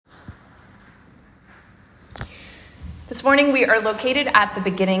This morning we are located at the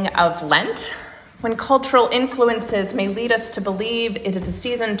beginning of Lent, when cultural influences may lead us to believe it is a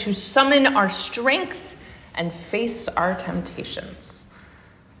season to summon our strength and face our temptations.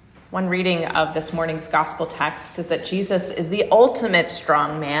 One reading of this morning's gospel text is that Jesus is the ultimate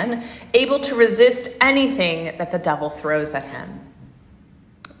strong man, able to resist anything that the devil throws at him.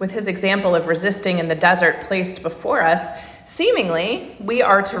 With his example of resisting in the desert placed before us, seemingly, we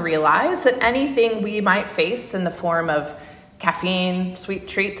are to realize that anything we might face in the form of caffeine, sweet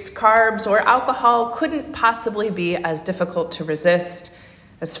treats, carbs, or alcohol couldn't possibly be as difficult to resist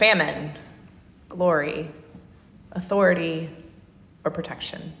as famine, glory, authority, or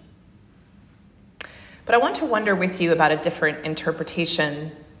protection. But I want to wonder with you about a different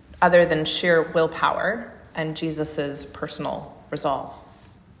interpretation other than sheer willpower and Jesus's personal resolve.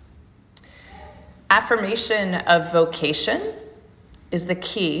 Affirmation of vocation is the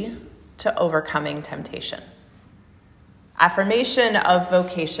key to overcoming temptation. Affirmation of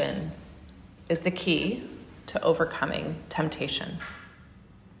vocation is the key to overcoming temptation.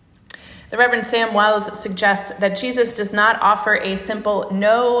 The Reverend Sam Wells suggests that Jesus does not offer a simple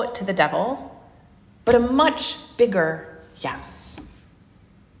no to the devil, but a much bigger yes.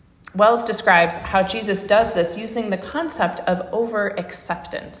 Wells describes how Jesus does this using the concept of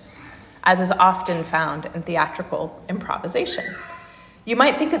over-acceptance, as is often found in theatrical improvisation. You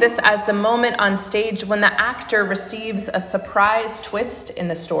might think of this as the moment on stage when the actor receives a surprise twist in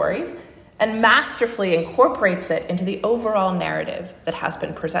the story and masterfully incorporates it into the overall narrative that has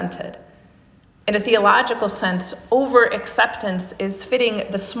been presented. In a theological sense, over-acceptance is fitting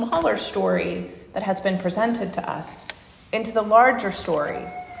the smaller story that has been presented to us into the larger story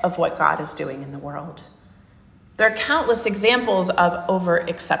of what God is doing in the world. There are countless examples of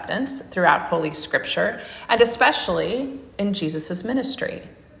over-acceptance throughout Holy Scripture, and especially in Jesus' ministry.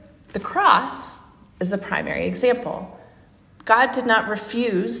 The cross is the primary example. God did not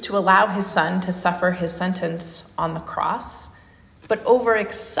refuse to allow his son to suffer his sentence on the cross, but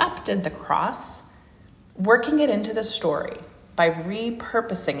over-accepted the cross, working it into the story by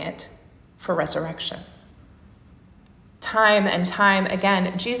repurposing it for resurrection. Time and time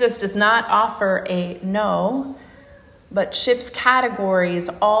again, Jesus does not offer a no, but shifts categories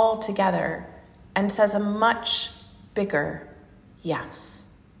altogether and says a much bigger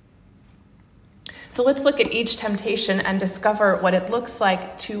yes. So let's look at each temptation and discover what it looks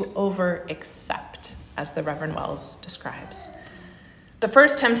like to over-accept, as the Reverend Wells describes. The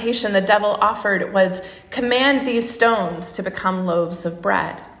first temptation the devil offered was, command these stones to become loaves of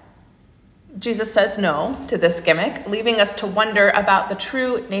bread. Jesus says no to this gimmick, leaving us to wonder about the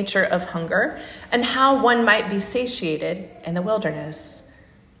true nature of hunger and how one might be satiated in the wilderness.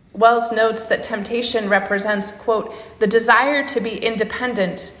 Wells notes that temptation represents, quote, the desire to be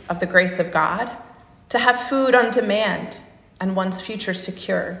independent of the grace of God, to have food on demand and one's future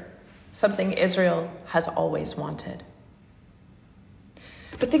secure, something Israel has always wanted.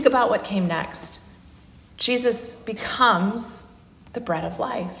 But think about what came next. Jesus becomes the bread of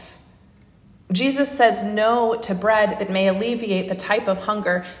life. Jesus says no to bread that may alleviate the type of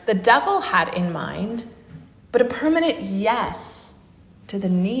hunger the devil had in mind, but a permanent yes to the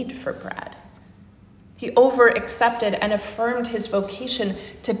need for bread. He over-accepted and affirmed his vocation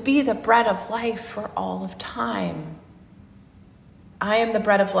to be the bread of life for all of time. I am the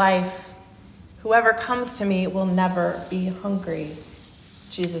bread of life. Whoever comes to me will never be hungry,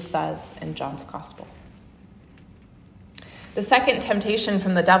 Jesus says in John's Gospel. The second temptation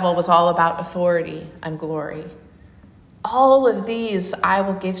from the devil was all about authority and glory. All of these I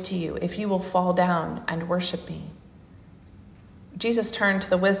will give to you if you will fall down and worship me. Jesus turned to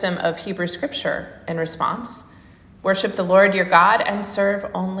the wisdom of Hebrew Scripture in response. Worship the Lord your God and serve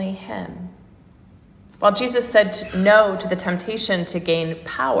only him. While Jesus said no to the temptation to gain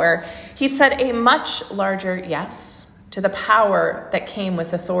power, he said a much larger yes to the power that came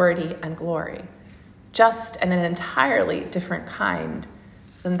with authority and glory, just in an entirely different kind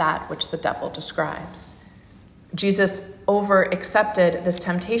than that which the devil describes. Jesus over-accepted this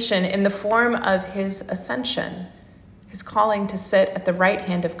temptation in the form of his ascension, his calling to sit at the right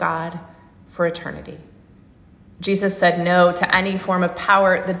hand of God for eternity. Jesus said no to any form of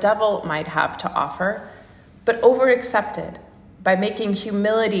power the devil might have to offer, but over-accepted by making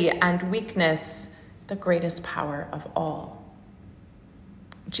humility and weakness the greatest power of all.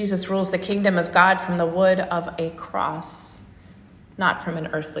 Jesus rules the kingdom of God from the wood of a cross, not from an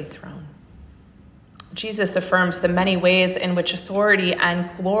earthly throne. Jesus affirms the many ways in which authority and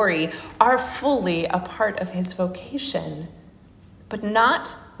glory are fully a part of his vocation, but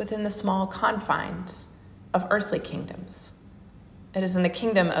not within the small confines of earthly kingdoms. It is in the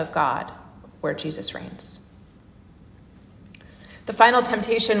kingdom of God where Jesus reigns. The final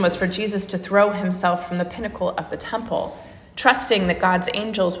temptation was for Jesus to throw himself from the pinnacle of the temple, trusting that God's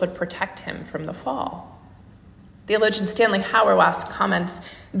angels would protect him from the fall. Theologian Stanley Hauerwas comments,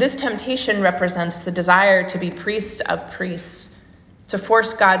 "This temptation represents the desire to be priest of priests, to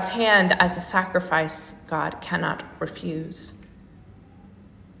force God's hand as a sacrifice God cannot refuse."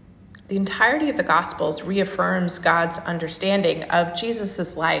 The entirety of the Gospels reaffirms God's understanding of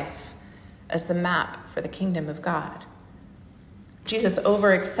Jesus' life as the map for the kingdom of God. Jesus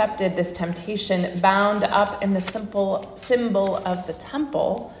over-accepted this temptation bound up in the simple symbol of the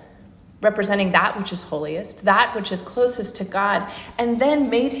temple, representing that which is holiest, that which is closest to God, and then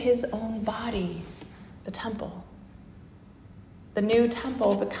made his own body the temple. The new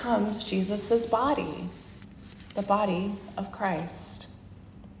temple becomes Jesus' body, the body of Christ.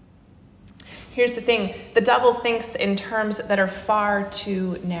 Here's the thing, the devil thinks in terms that are far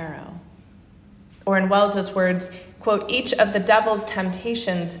too narrow. Or in Wells's words, quote, "Each of the devil's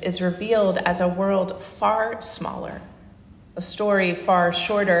temptations is revealed as a world far smaller, a story far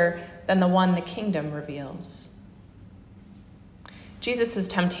shorter than the one the kingdom reveals." Jesus'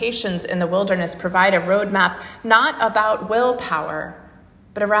 temptations in the wilderness provide a roadmap not about willpower,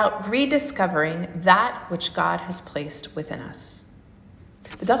 but about rediscovering that which God has placed within us.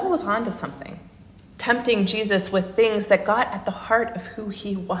 The devil was onto something, tempting Jesus with things that got at the heart of who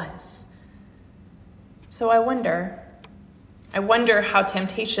he was. So I wonder how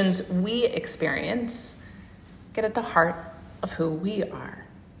temptations we experience get at the heart of who we are.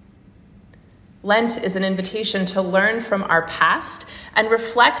 Lent is an invitation to learn from our past and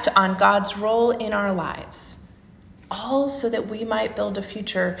reflect on God's role in our lives, all so that we might build a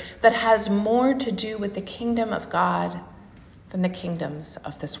future that has more to do with the kingdom of God than the kingdoms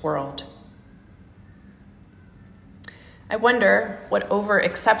of this world. I wonder what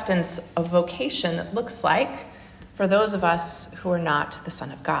over-acceptance of vocation looks like for those of us who are not the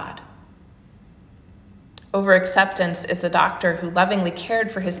Son of God. Over-acceptance is the doctor who lovingly cared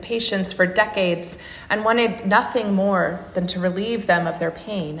for his patients for decades and wanted nothing more than to relieve them of their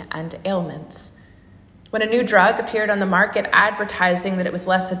pain and ailments. When a new drug appeared on the market advertising that it was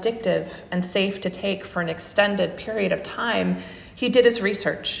less addictive and safe to take for an extended period of time, he did his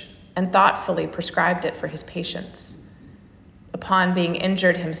research and thoughtfully prescribed it for his patients. Upon being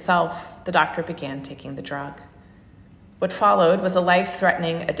injured himself, the doctor began taking the drug. What followed was a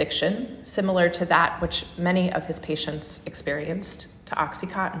life-threatening addiction, similar to that which many of his patients experienced, to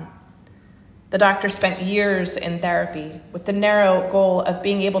OxyContin. The doctor spent years in therapy with the narrow goal of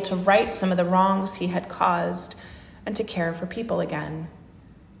being able to right some of the wrongs he had caused and to care for people again.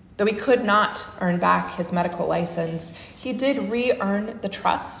 Though he could not earn back his medical license, he did re-earn the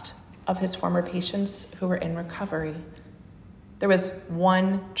trust of his former patients who were in recovery. There was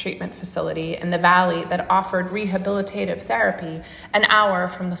one treatment facility in the valley that offered rehabilitative therapy an hour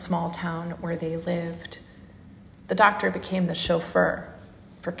from the small town where they lived. The doctor became the chauffeur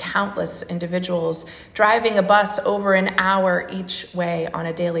for countless individuals, driving a bus over an hour each way on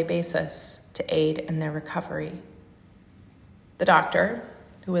a daily basis to aid in their recovery. The doctor,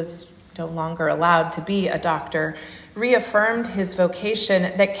 who was no longer allowed to be a doctor, reaffirmed his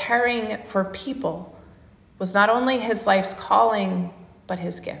vocation that caring for people was not only his life's calling, but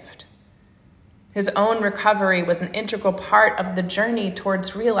his gift. His own recovery was an integral part of the journey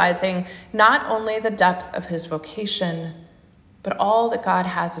towards realizing not only the depth of his vocation, but all that God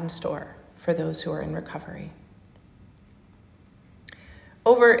has in store for those who are in recovery.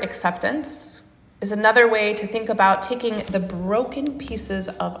 Over-acceptance is another way to think about taking the broken pieces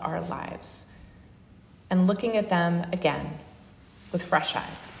of our lives and looking at them again with fresh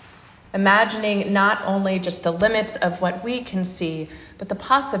eyes, imagining not only just the limits of what we can see, but the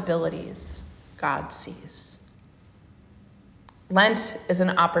possibilities God sees. Lent is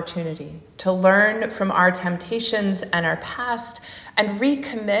an opportunity to learn from our temptations and our past and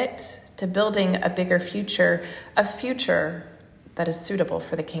recommit to building a bigger future, a future that is suitable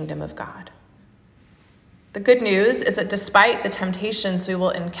for the kingdom of God. The good news is that despite the temptations we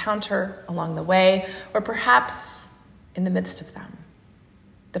will encounter along the way, or perhaps in the midst of them,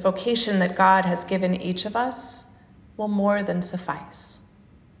 the vocation that God has given each of us will more than suffice.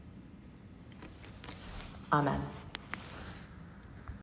 Amen.